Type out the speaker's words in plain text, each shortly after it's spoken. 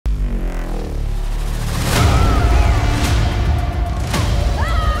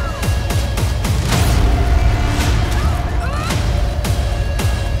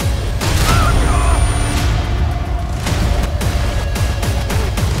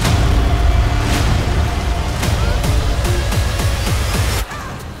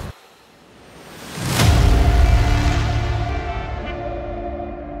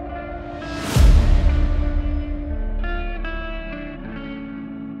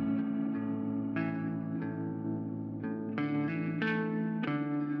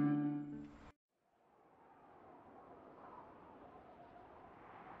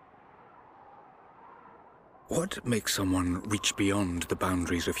What makes someone reach beyond the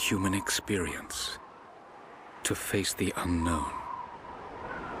boundaries of human experience to face the unknown?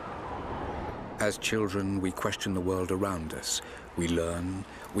 As children, we question the world around us. We learn,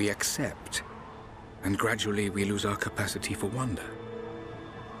 we accept, and gradually we lose our capacity for wonder.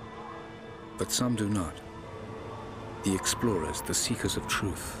 But some do not. The explorers, the seekers of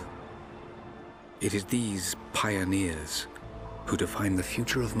truth. It is these pioneers who define the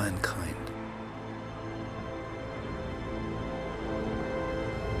future of mankind.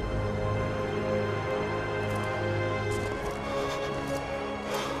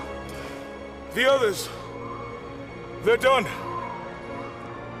 The others, they're done.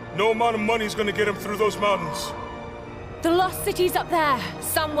 No amount of money's gonna get them through those mountains. The lost city's up there,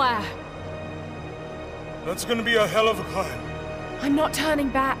 somewhere. That's gonna be a hell of a climb. I'm not turning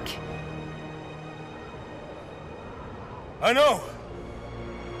back. I know.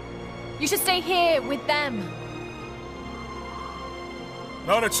 You should stay here with them.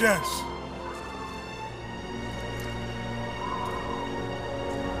 Not a chance.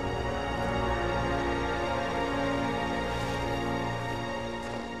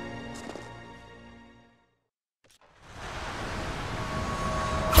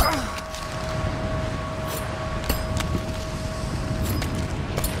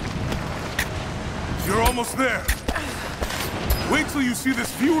 You're almost there. Wait till you see this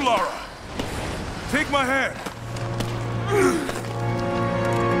view, Lara. Take my hand.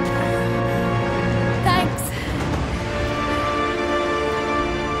 Thanks.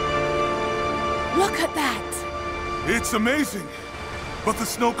 Look at that. It's amazing. But the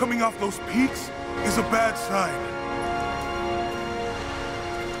snow coming off those peaks is a bad sign.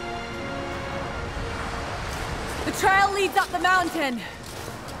 The trail leads up the mountain.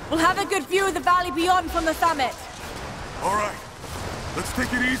 We'll have a good view of the valley beyond from the summit. All right. Let's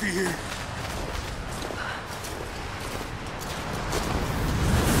take it easy here.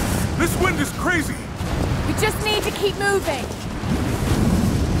 This wind is crazy. We just need to keep moving.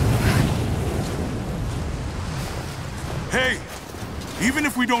 Hey, even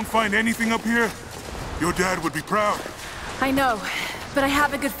if we don't find anything up here, your dad would be proud. I know, but I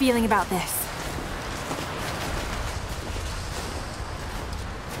have a good feeling about this.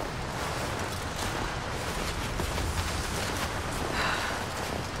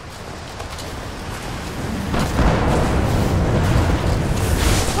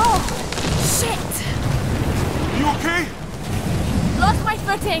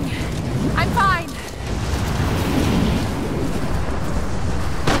 I'm fine.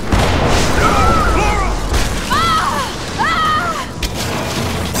 Lara!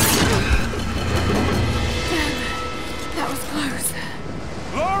 That was close.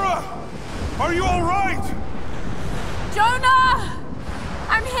 Lara! Are you all right? Jonah!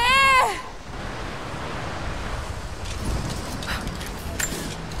 I'm here!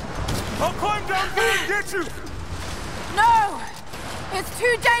 I'll climb down there and get you! No! It's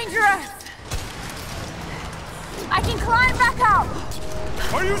too dangerous! I can climb back up!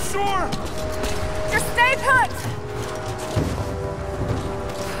 Are you sure? Just stay put!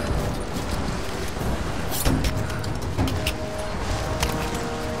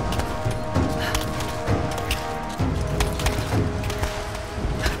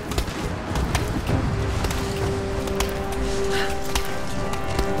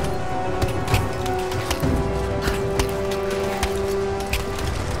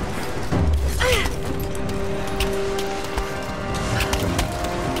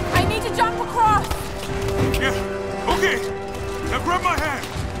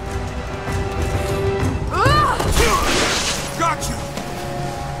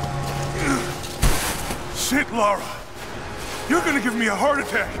 Shit, Lara! You're gonna give me a heart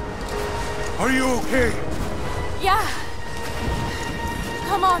attack! Are you okay? Yeah.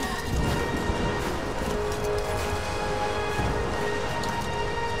 Come on.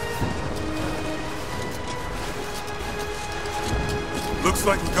 Looks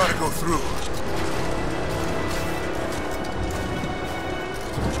like we gotta go through.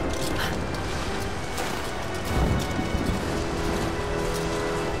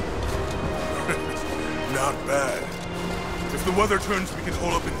 Not bad. If the weather turns, we can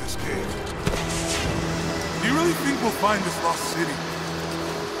hole up in this cave. Do you really think we'll find this lost city?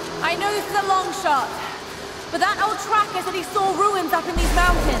 I know this is a long shot, but that old tracker said he saw ruins up in these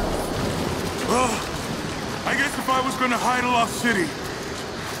mountains. Well, I guess if I was gonna hide a lost city,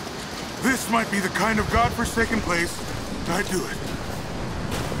 this might be the kind of godforsaken place I'd do it.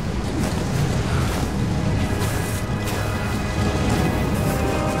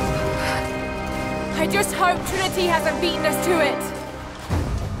 I just hope Trinity hasn't beaten us to it.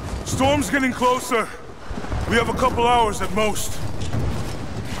 Storm's getting closer. We have a couple hours at most.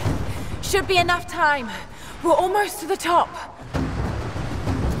 Should be enough time. We're almost to the top.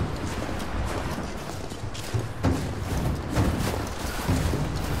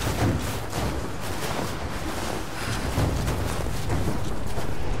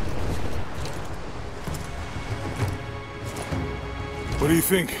 What do you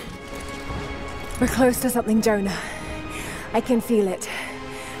think? We're close to something, Jonah. I can feel it.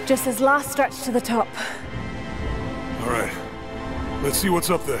 Just this last stretch to the top. All right. Let's see what's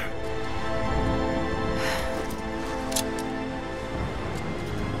up there.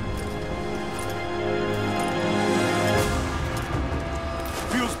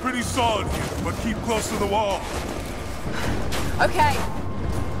 Feels pretty solid here, but keep close to the wall. Okay.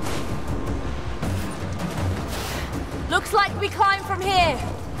 Looks like we climb from here.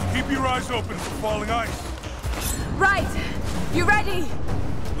 Keep your eyes open for falling ice. Right. You ready?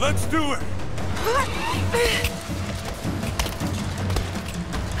 Let's do it!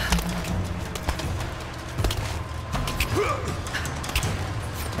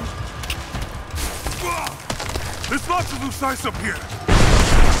 There's lots of loose ice up here.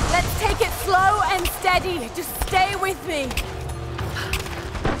 Let's take it slow and steady. Just stay with me.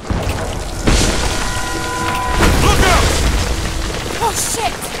 Look out! Oh,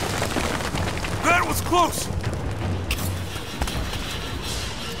 shit! That was close!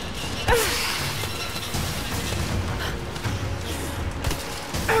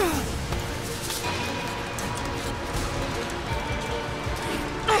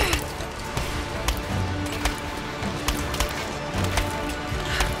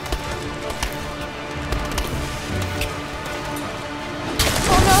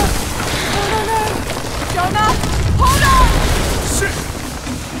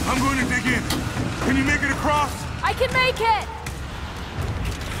 I can make it!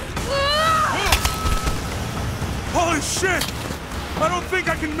 Holy shit! I don't think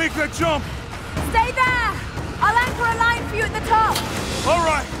I can make that jump! Stay there! I'll anchor a line for you at the top!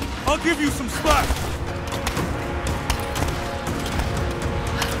 Alright, I'll give you some slack!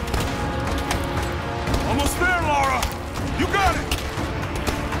 Almost there, Lara! You got it!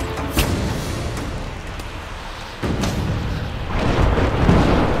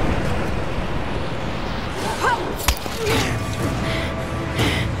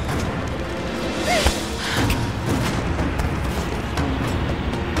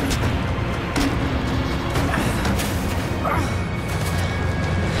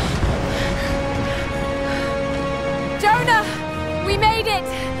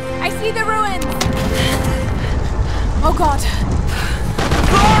 See the ruins! Oh god!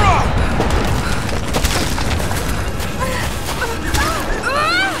 Lara!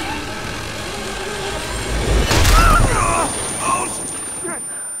 Oh shit!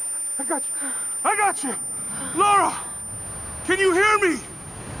 I got you! Lara! Can you hear me?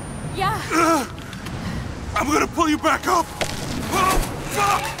 Yeah. I'm gonna pull you back up! Oh,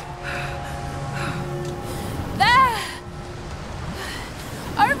 fuck! There!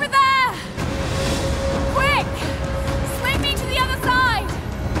 Over there! Quick! Sling me to the other side!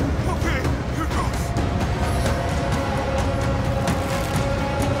 Okay, here goes.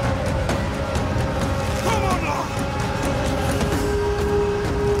 Come on, Lara!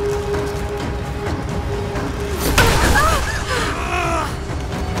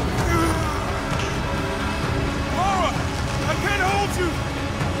 Lara! I can't hold you!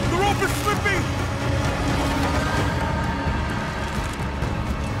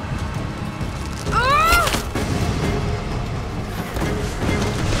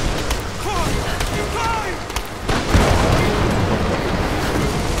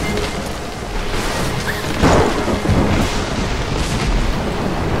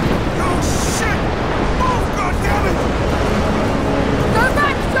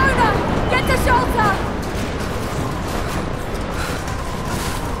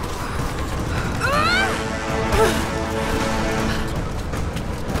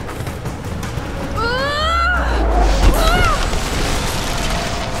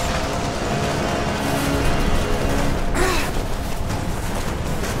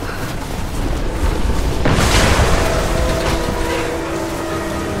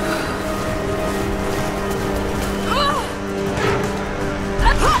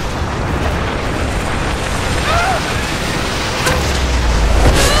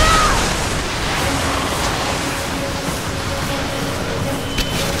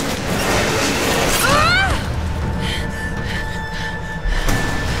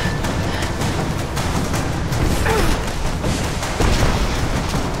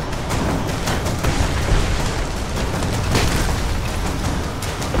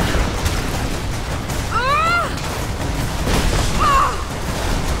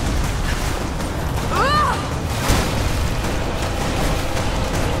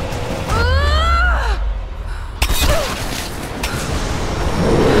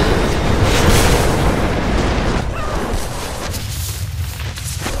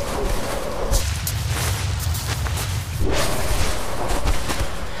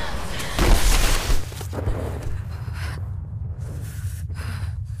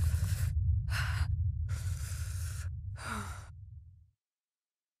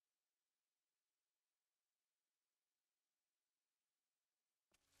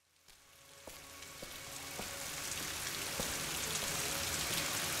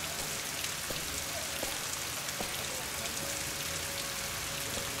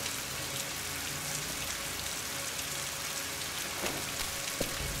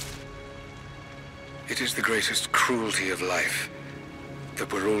 it is the greatest cruelty of life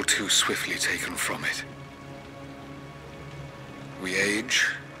that we're all too swiftly taken from it. We age,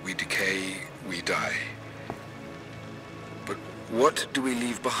 we decay, we die. But what do we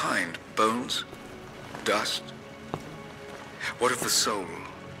leave behind? Bones? Dust? What of the soul?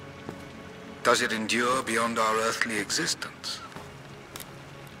 Does it endure beyond our earthly existence?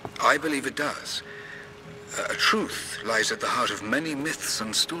 I believe it does. A truth lies at the heart of many myths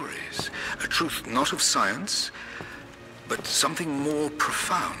and stories. A truth not of science, but something more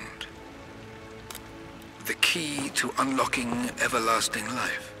profound. The key to unlocking everlasting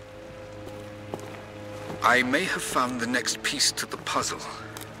life. I may have found the next piece to the puzzle,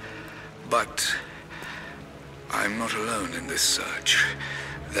 but I'm not alone in this search.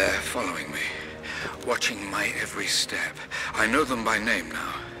 They're following me, watching my every step. I know them by name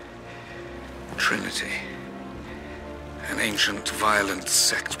now. Trinity. An ancient, violent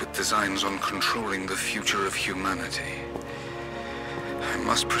sect with designs on controlling the future of humanity. I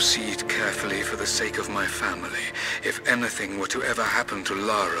must proceed carefully for the sake of my family. If anything were to ever happen to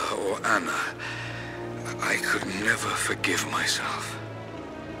Lara or Anna, I could never forgive myself.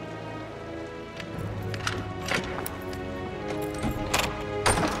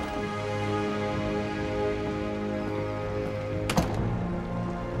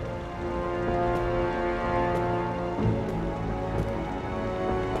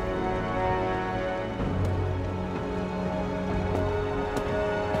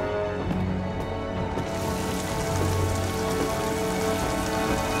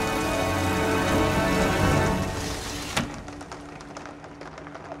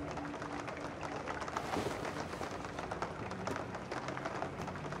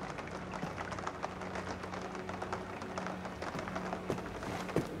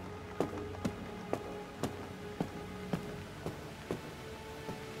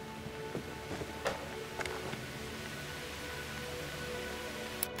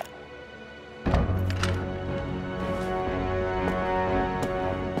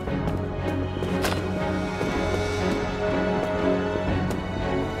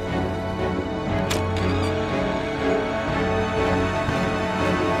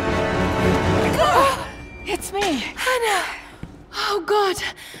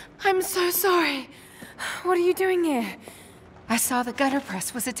 I'm so sorry. What are you doing here? I saw the gutter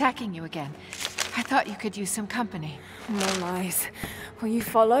press was attacking you again. I thought you could use some company. No lies. Were you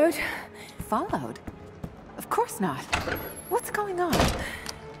followed? Followed? Of course not. What's going on?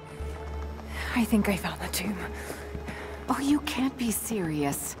 I think I found the tomb. Oh, you can't be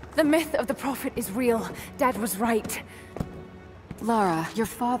serious. The myth of the Prophet is real. Dad was right. Lara, your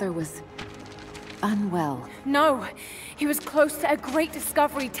father was unwell. No, he was close to a great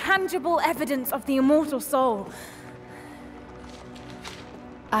discovery, tangible evidence of the immortal soul.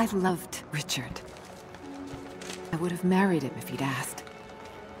 I loved Richard. I would have married him if he'd asked.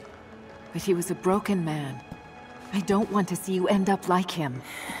 But he was a broken man. I don't want to see you end up like him.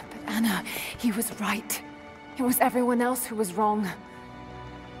 But Anna, he was right. It was everyone else who was wrong.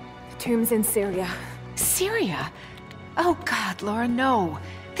 The tomb's in Syria. Syria? Oh God, Lara, no.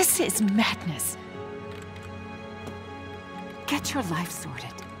 This is madness. Get your life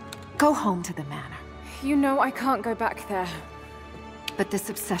sorted. Go home to the manor. You know I can't go back there. But this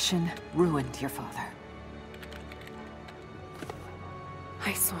obsession ruined your father.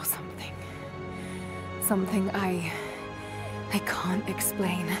 I saw something. Something I can't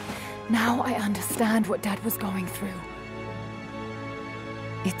explain. Now I understand what Dad was going through.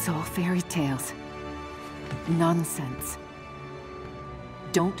 It's all fairy tales. Nonsense.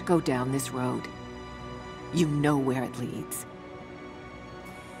 Don't go down this road. You know where it leads.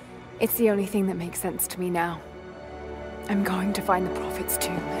 It's the only thing that makes sense to me now. I'm going to find the Prophet's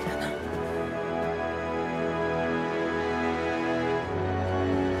tomb, Anna.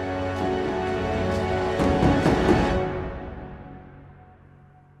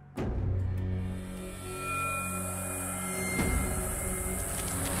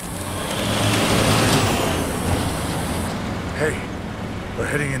 Hey, we're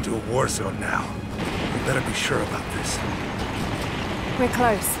heading into a war zone now. We better be sure about this. We're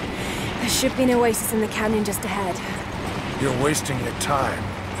close. There should be an oasis in the canyon just ahead. You're wasting your time.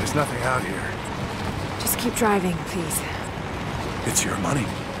 There's nothing out here. Just keep driving, please. It's your money.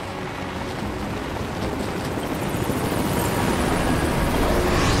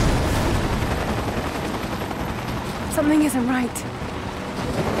 Something isn't right.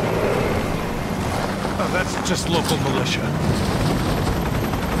 Oh, that's just local militia.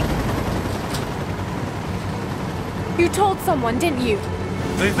 You told someone, didn't you?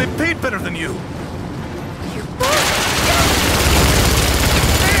 They paid better than you. You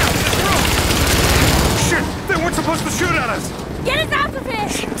weren't supposed to shoot at us! Get us out of here!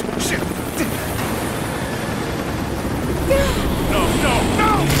 Shit! No, no,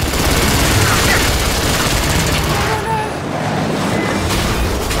 no!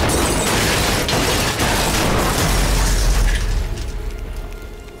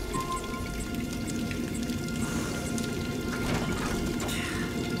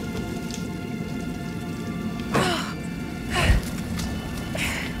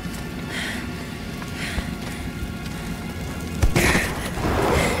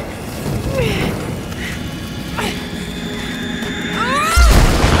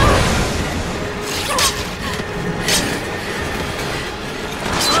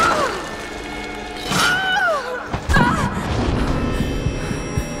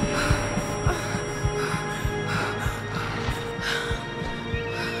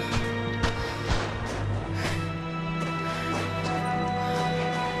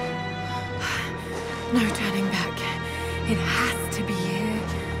 No turning back. It has to be here.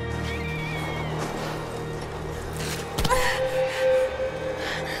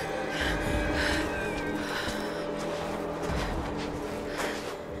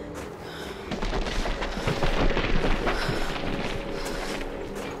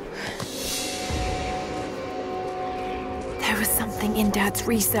 There was something in Dad's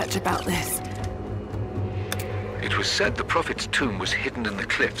research about this. It was said the Prophet's tomb was hidden in the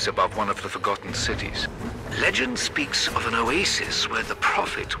cliffs above one of the forgotten cities. Legend speaks of an oasis where the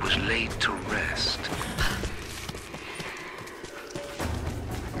Prophet was laid to rest.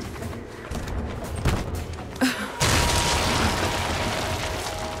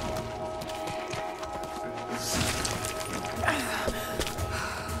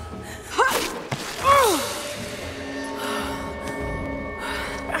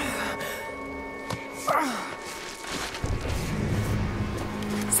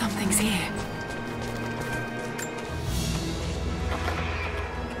 Something's here.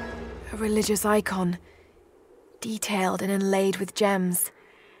 A religious icon, detailed and inlaid with gems.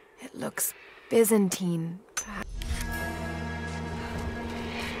 It looks Byzantine.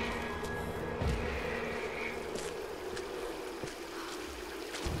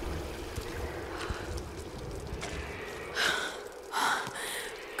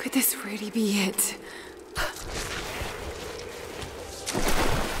 Could this really be it?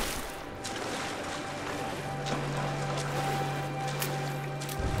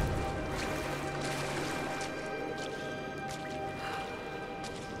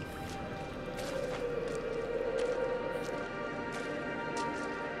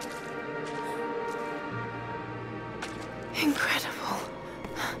 Incredible.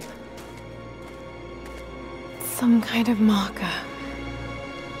 Some kind of marker.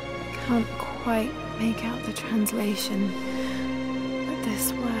 I can't quite make out the translation, but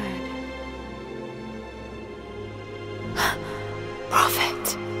this word.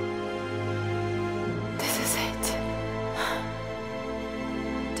 Prophet. This is it.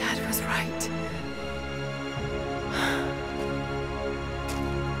 Dad was right.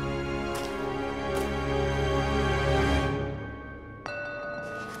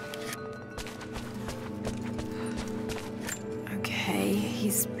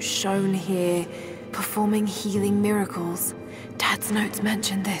 He's shown here, performing healing miracles. Dad's notes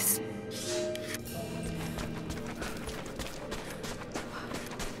mention this.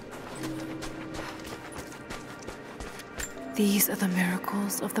 These are the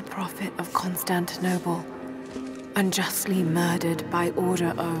miracles of the Prophet of Constantinople, unjustly murdered by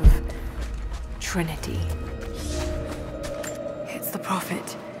order of Trinity. It's the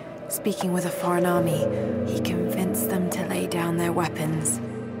Prophet. Speaking with a foreign army, he convinced them to lay down their weapons.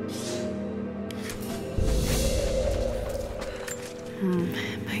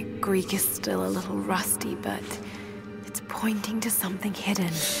 My Greek is still a little rusty, but it's pointing to something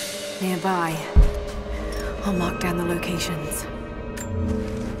hidden nearby. I'll mark down the locations.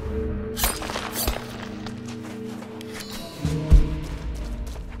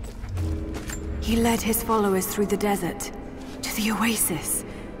 He led his followers through the desert to the oasis.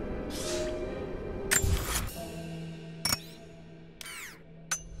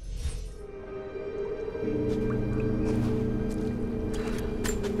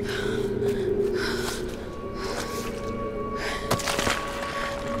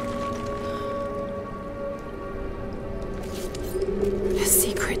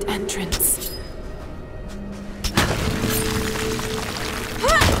 Entrance.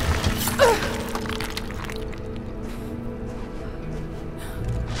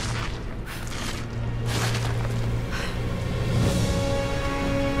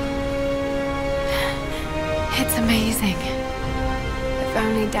 It's amazing. If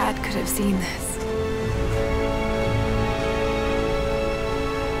only Dad could have seen this.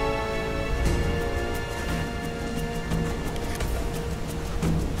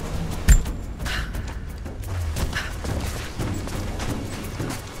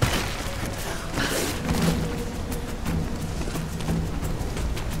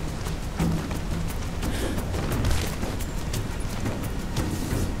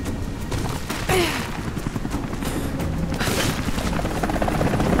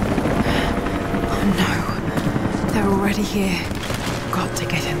 already here. Got to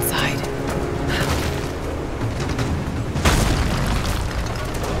get inside.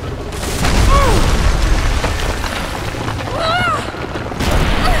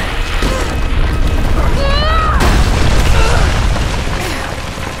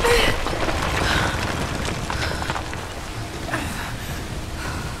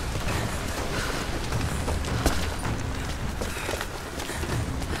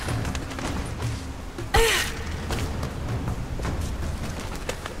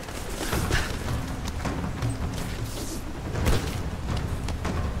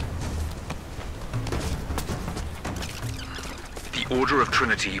 The Order of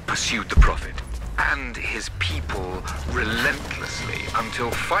Trinity pursued the Prophet and his people relentlessly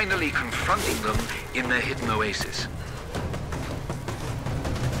until finally confronting them in their hidden oasis.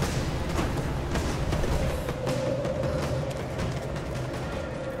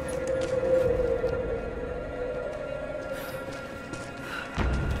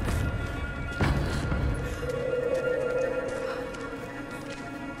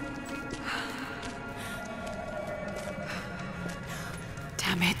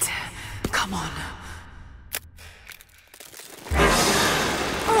 Damn it. Come on.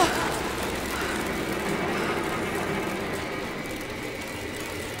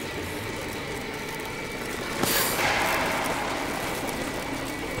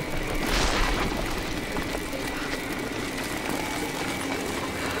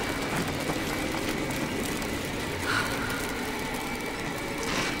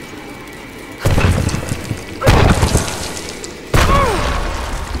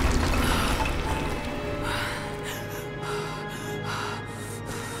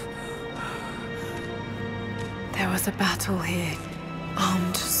 There was a battle here.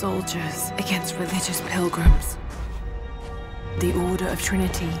 Armed soldiers against religious pilgrims. The Order of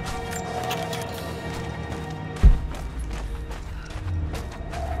Trinity.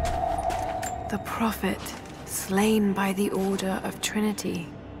 The Prophet, slain by the Order of Trinity.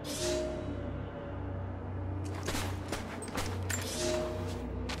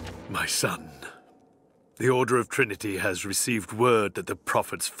 My son, the Order of Trinity has received word that the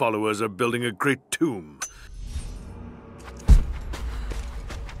Prophet's followers are building a great tomb.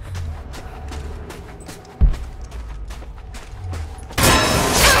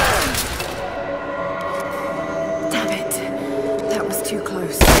 Damn it. That was too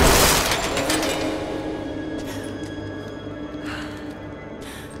close.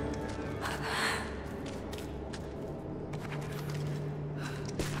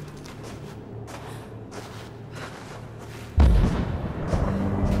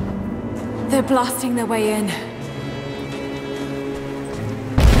 They're blasting their way in.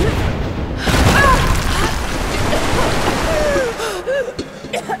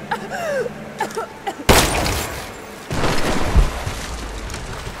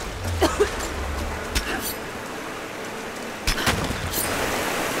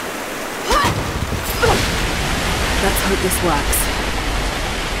 Let's hope this works.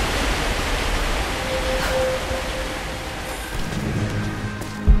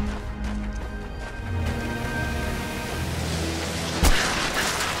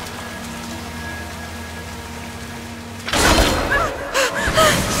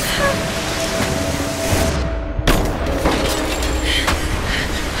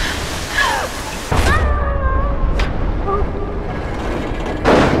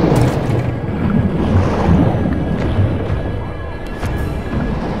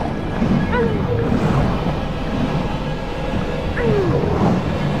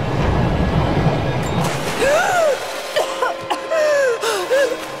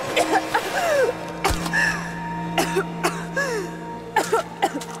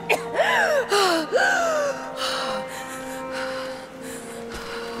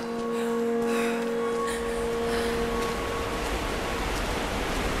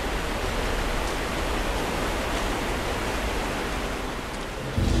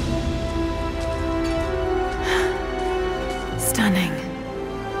 Stunning.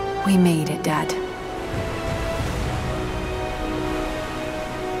 We made it, Dad.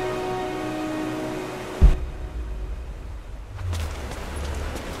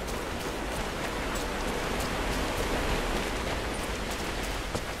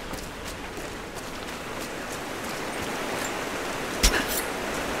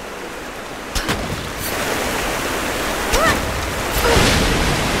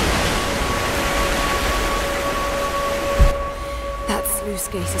 Sluice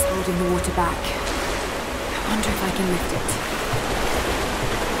gate is holding the water back. I wonder if I can lift it.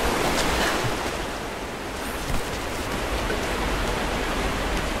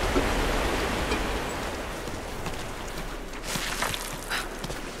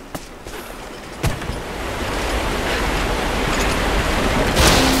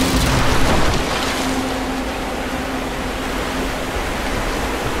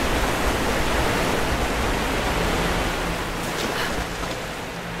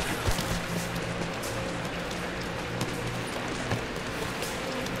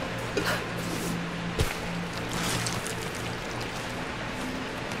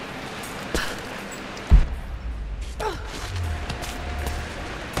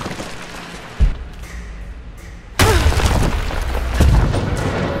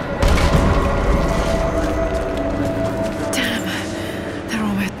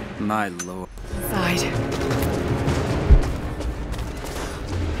 My lord. Side.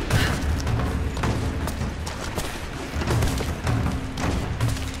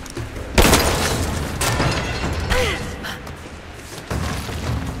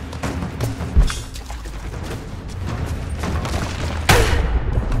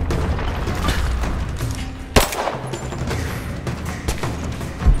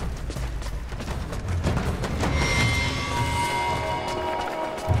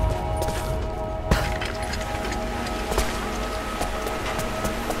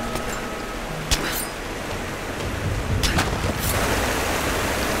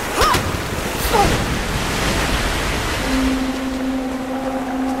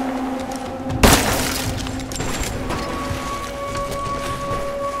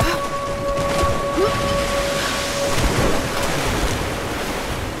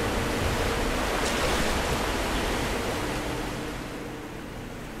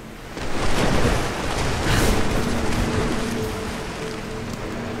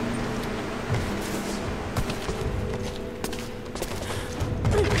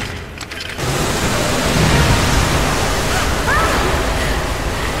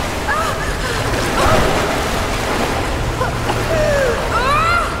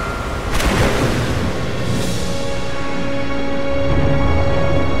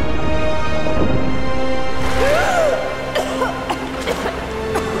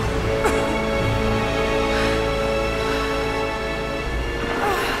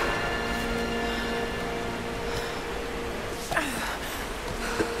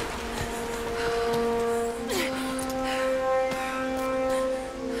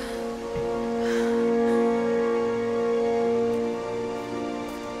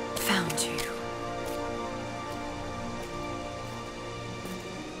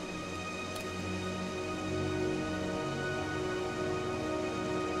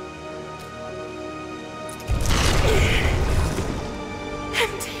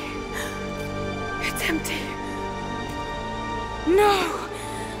 No!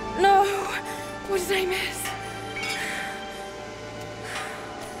 No! What did I miss?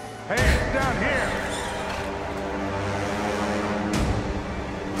 Hey, it's down here!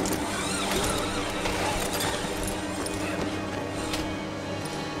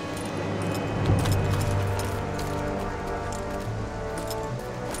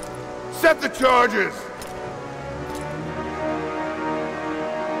 Set the charges!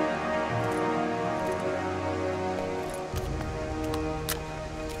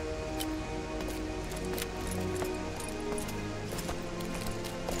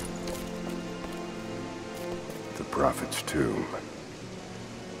 The Prophet's tomb.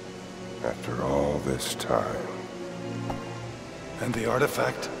 After all this time. And the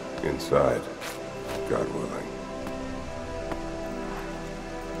artifact? Inside, God willing.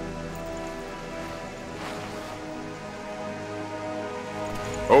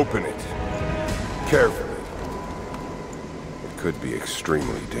 Open it. Carefully. It could be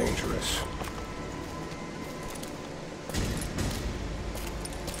extremely dangerous.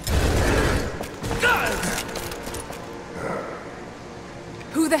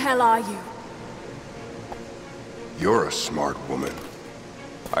 Who the hell are you? You're a smart woman.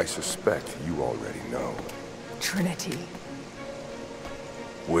 I suspect you already know. Trinity.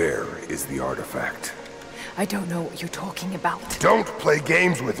 Where is the artifact? I don't know what you're talking about. Don't play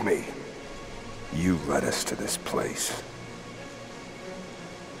games with me! You led us to this place.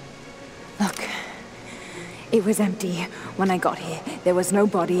 Look. It was empty when I got here. There was no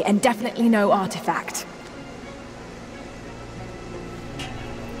body and definitely no artifact.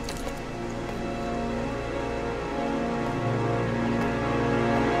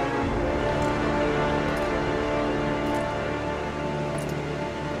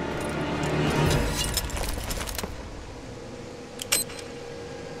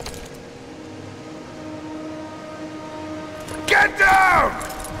 Get down!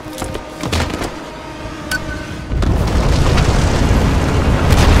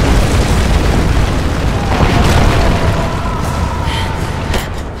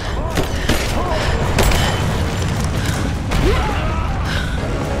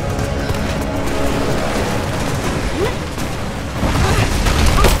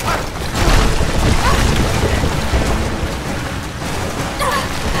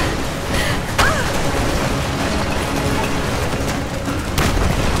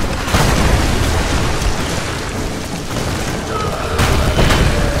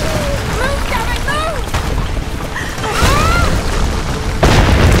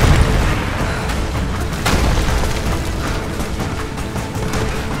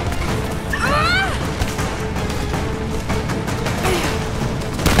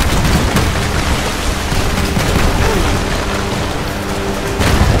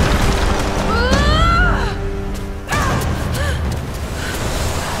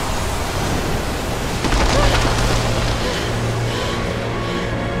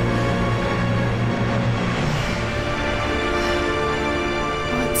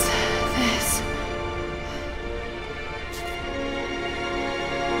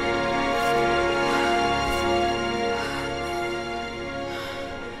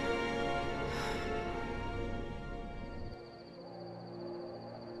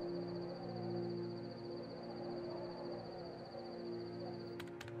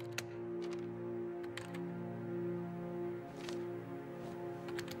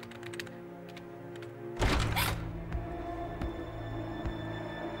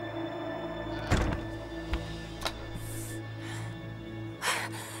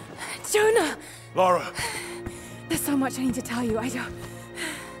 Jonah! Lara, There's so much I need to tell you. I don't...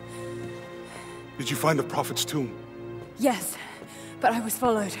 did you find the Prophet's tomb? Yes, but I was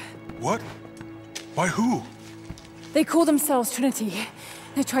followed. What? By who? They call themselves Trinity.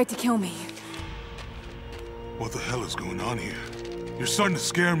 They tried to kill me. What the hell is going on here? You're starting to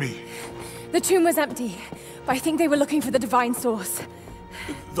scare me. The tomb was empty, but I think they were looking for the divine source.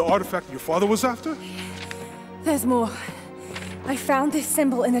 The artifact your father was after? There's more. I found this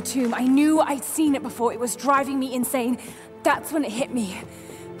symbol in the tomb. I knew I'd seen it before. It was driving me insane. That's when it hit me.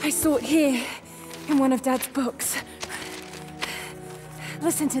 I saw it here, in one of Dad's books.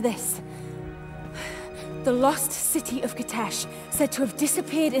 Listen to this. The lost city of Kitesh, said to have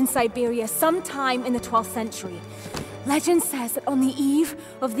disappeared in Siberia sometime in the 12th century. Legend says that on the eve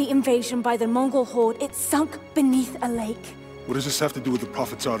of the invasion by the Mongol horde, it sunk beneath a lake. What does this have to do with the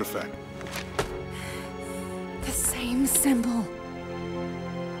Prophet's artifact? The same symbol.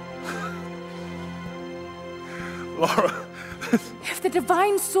 Lara... If the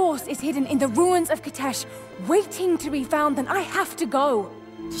divine source is hidden in the ruins of Kitesh, waiting to be found, then I have to go.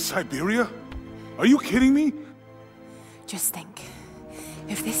 To Siberia? Are you kidding me? Just think.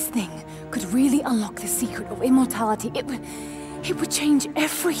 If this thing could really unlock the secret of immortality, it would change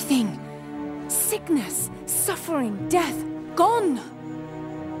everything. Sickness, suffering, death, gone.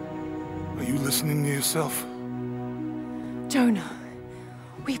 Are you listening to yourself? Jonah,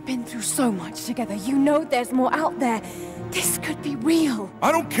 we've been through so much together. You know there's more out there. This could be real.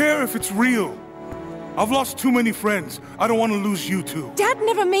 I don't care if it's real. I've lost too many friends. I don't want to lose you too. Dad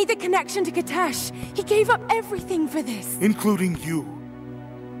never made the connection to Kitesh. He gave up everything for this. Including you.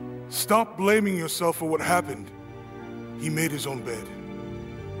 Stop blaming yourself for what happened. He made his own bed.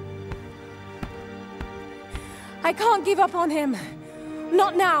 I can't give up on him.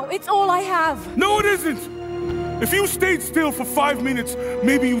 Not now. It's all I have. No, it isn't! If you stayed still for 5 minutes,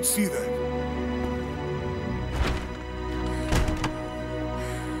 maybe you'd see that.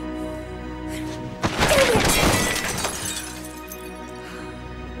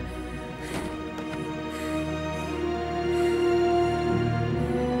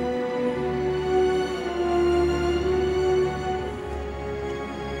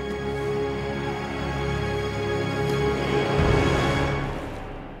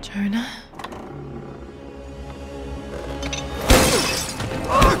 Jonah?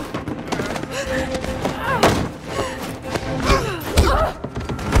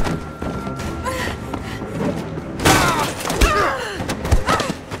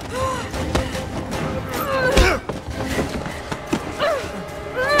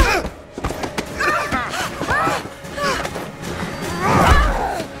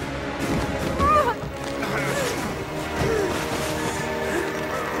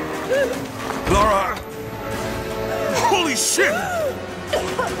 Lara! Holy shit!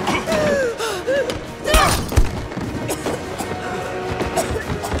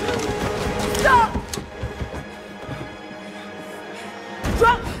 Stop!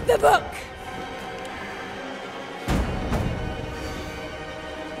 Drop the book!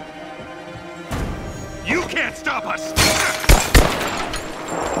 You can't stop us!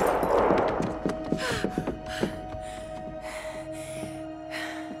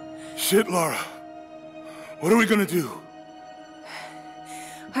 Shit, Lara. What are we gonna do?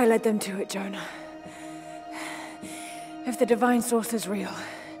 I led them to it, Jonah. If the divine source is real,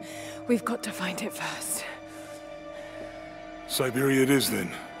 we've got to find it first. Siberia it is, then.